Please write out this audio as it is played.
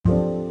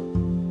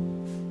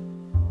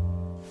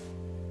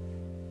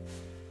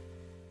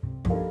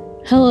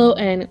Hello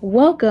and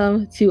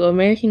welcome to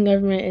American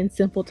Government in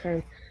Simple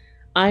Terms.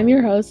 I'm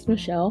your host,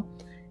 Michelle,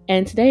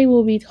 and today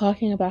we'll be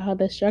talking about how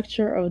the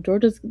structure of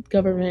Georgia's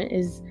government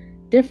is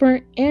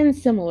different and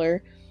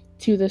similar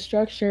to the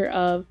structure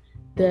of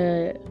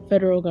the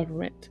federal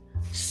government.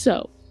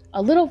 So,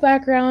 a little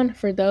background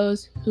for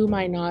those who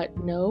might not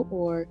know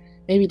or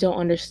maybe don't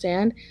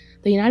understand.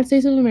 The United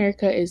States of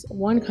America is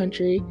one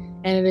country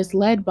and it is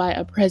led by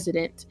a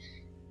president.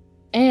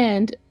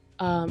 And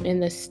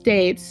in the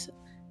states,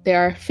 there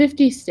are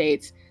 50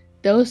 states.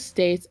 Those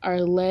states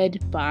are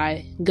led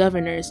by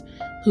governors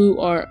who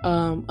are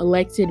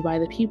elected by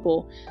the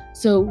people.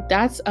 So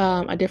that's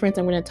a difference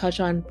I'm going to touch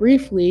on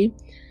briefly.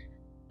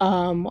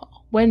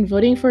 When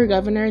voting for a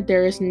governor,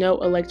 there is no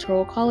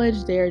electoral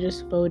college. They are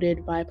just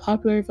voted by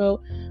popular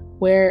vote,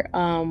 where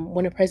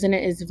when a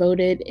president is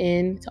voted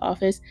into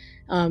office,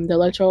 the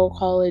electoral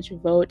college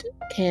vote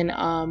can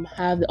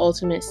have the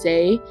ultimate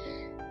say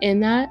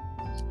in that.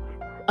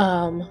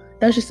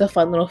 That's just a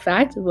fun little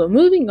fact. But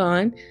moving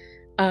on,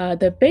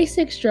 the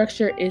basic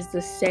structure is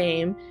the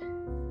same,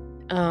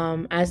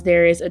 as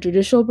there is a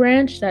judicial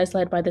branch that is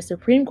led by the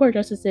Supreme Court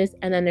justices,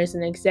 and then there's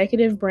an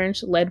executive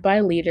branch led by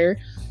a leader,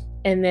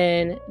 and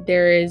then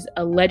there is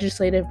a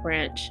legislative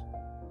branch.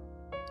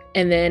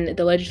 And then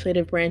the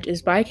legislative branch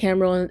is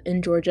bicameral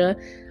in Georgia.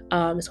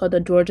 It's called the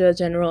Georgia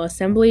General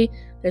Assembly.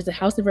 There's a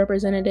House of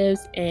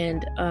Representatives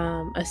and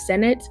a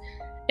Senate.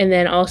 And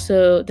then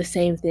also the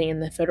same thing in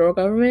the federal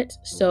government.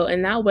 So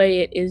in that way,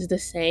 it is the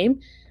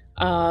same.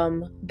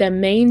 The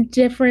main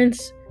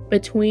difference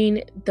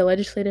between the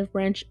legislative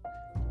branch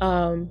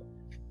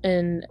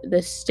in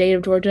the state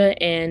of Georgia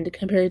and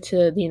compared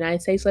to the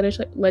United States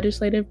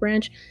legislative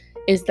branch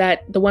is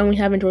that the one we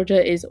have in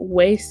Georgia is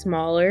way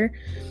smaller,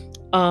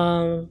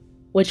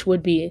 which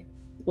would be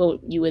what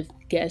you would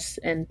guess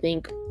and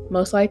think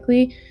most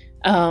likely.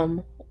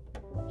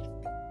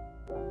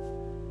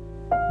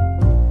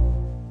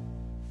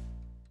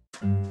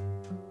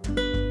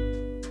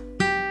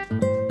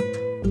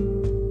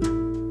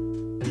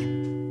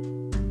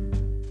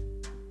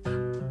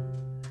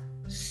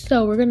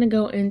 So we're going to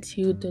go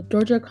into the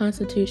Georgia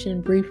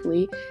Constitution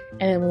briefly,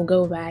 and then we'll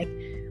go back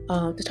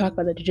to talk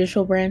about the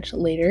judicial branch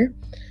later.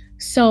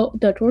 So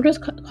the Georgia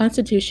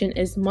Constitution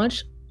is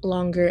much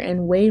longer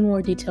and way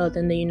more detailed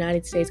than the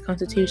United States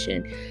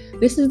Constitution.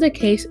 This is the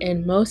case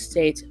in most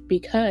states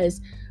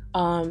because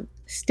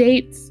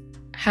states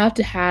have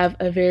to have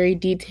a very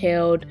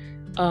detailed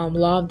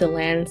law of the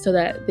land so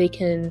that they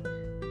can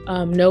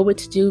know what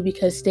to do,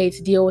 because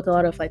states deal with a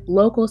lot of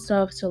local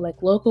stuff, so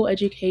local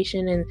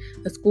education and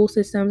the school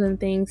systems and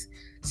things,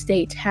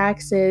 state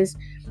taxes,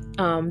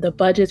 the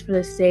budgets for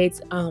the states,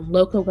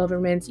 local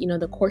governments,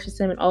 the court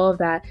system and all of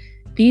that.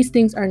 These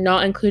things are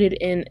not included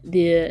in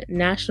the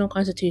national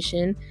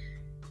constitution,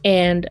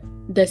 and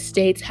the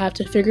states have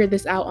to figure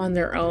this out on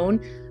their own.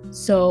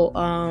 So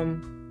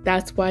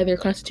that's why their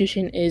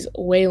constitution is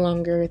way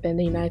longer than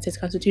the United States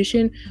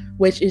Constitution,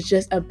 which is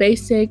just a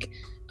basic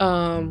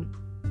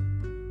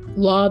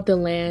law of the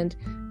land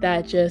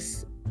that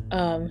just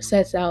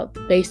sets out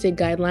basic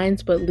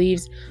guidelines, but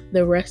leaves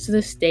the rest of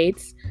the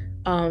states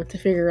to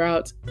figure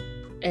out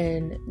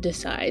and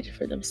decide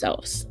for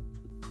themselves.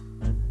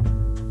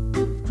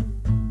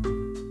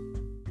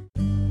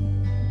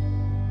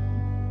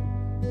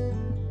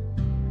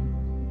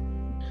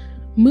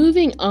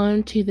 Moving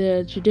on to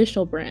the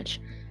judicial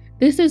branch.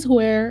 This is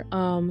where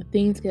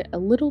things get a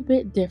little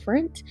bit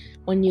different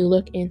when you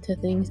look into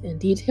things in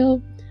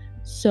detail.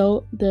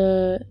 So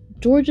the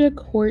Georgia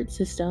court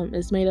system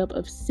is made up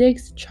of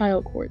 6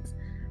 trial courts: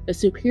 the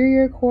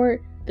Superior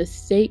Court, the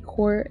State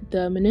Court,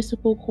 the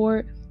Municipal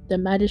Court, the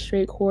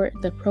Magistrate Court,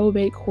 the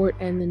Probate Court,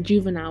 and the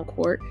Juvenile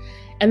Court.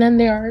 And then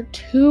there are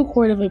 2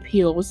 Court of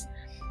Appeals: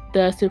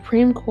 the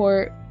Supreme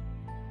Court,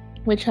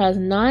 which has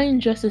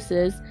 9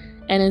 justices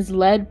and is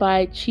led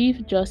by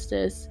Chief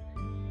Justice.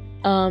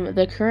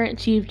 The current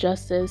Chief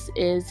Justice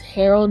is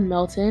Harold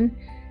Melton.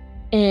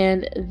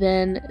 And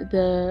then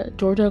the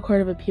Georgia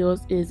Court of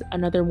Appeals is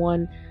another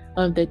one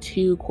of the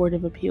 2 Court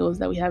of Appeals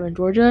that we have in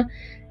Georgia.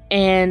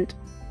 And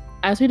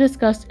as we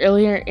discussed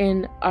earlier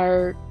in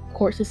our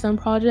court system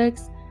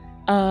projects,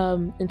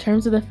 in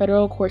terms of the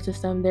federal court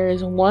system, there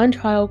is 1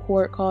 trial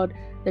court called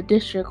the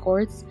District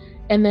Courts,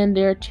 and then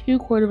there are 2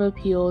 Court of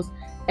Appeals,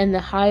 and the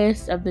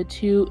highest of the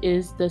 2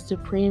 is the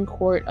Supreme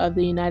Court of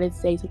the United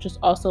States, which is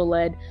also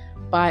led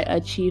by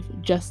a Chief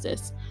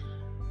Justice.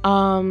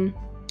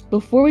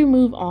 Before we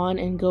move on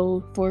and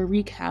go for a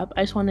recap,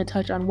 I just want to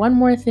touch on one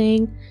more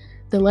thing.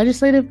 The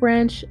legislative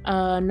branch,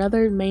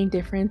 another main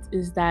difference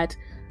is that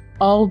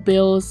all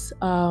bills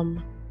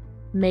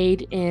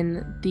made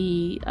in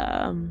the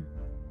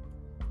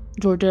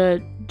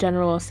Georgia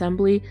General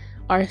Assembly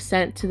are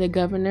sent to the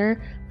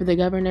governor for the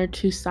governor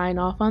to sign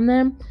off on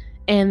them.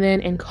 And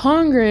then in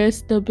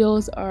Congress, the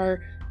bills are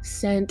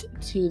sent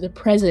to the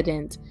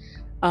president.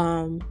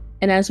 And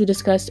as we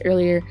discussed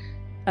earlier,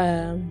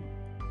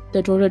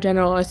 the Georgia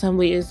General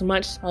Assembly is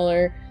much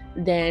smaller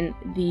than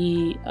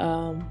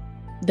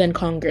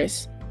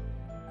Congress.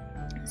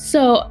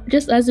 So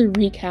just as a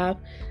recap,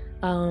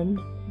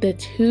 the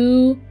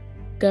two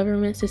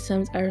government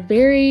systems are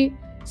very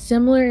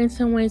similar in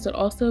some ways, but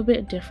also a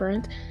bit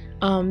different.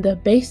 The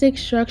basic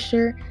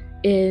structure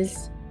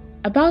is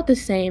about the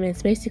same.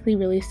 It's basically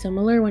really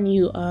similar when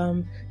you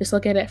just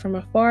look at it from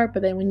afar,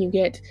 but then when you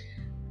get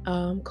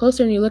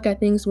closer and you look at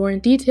things more in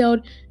detail,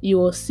 you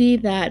will see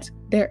that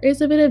there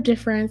is a bit of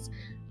difference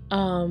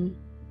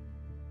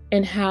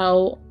in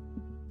how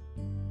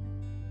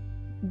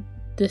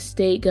the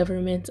state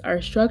governments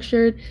are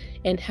structured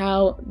and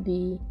how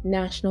the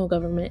national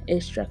government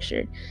is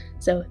structured.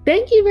 So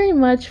thank you very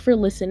much for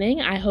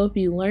listening. I hope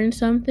you learned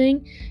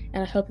something,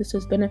 and I hope this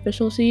was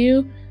beneficial to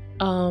you.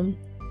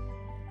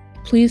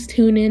 Please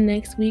tune in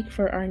next week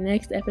for our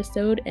next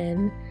episode,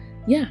 and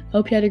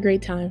hope you had a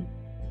great time.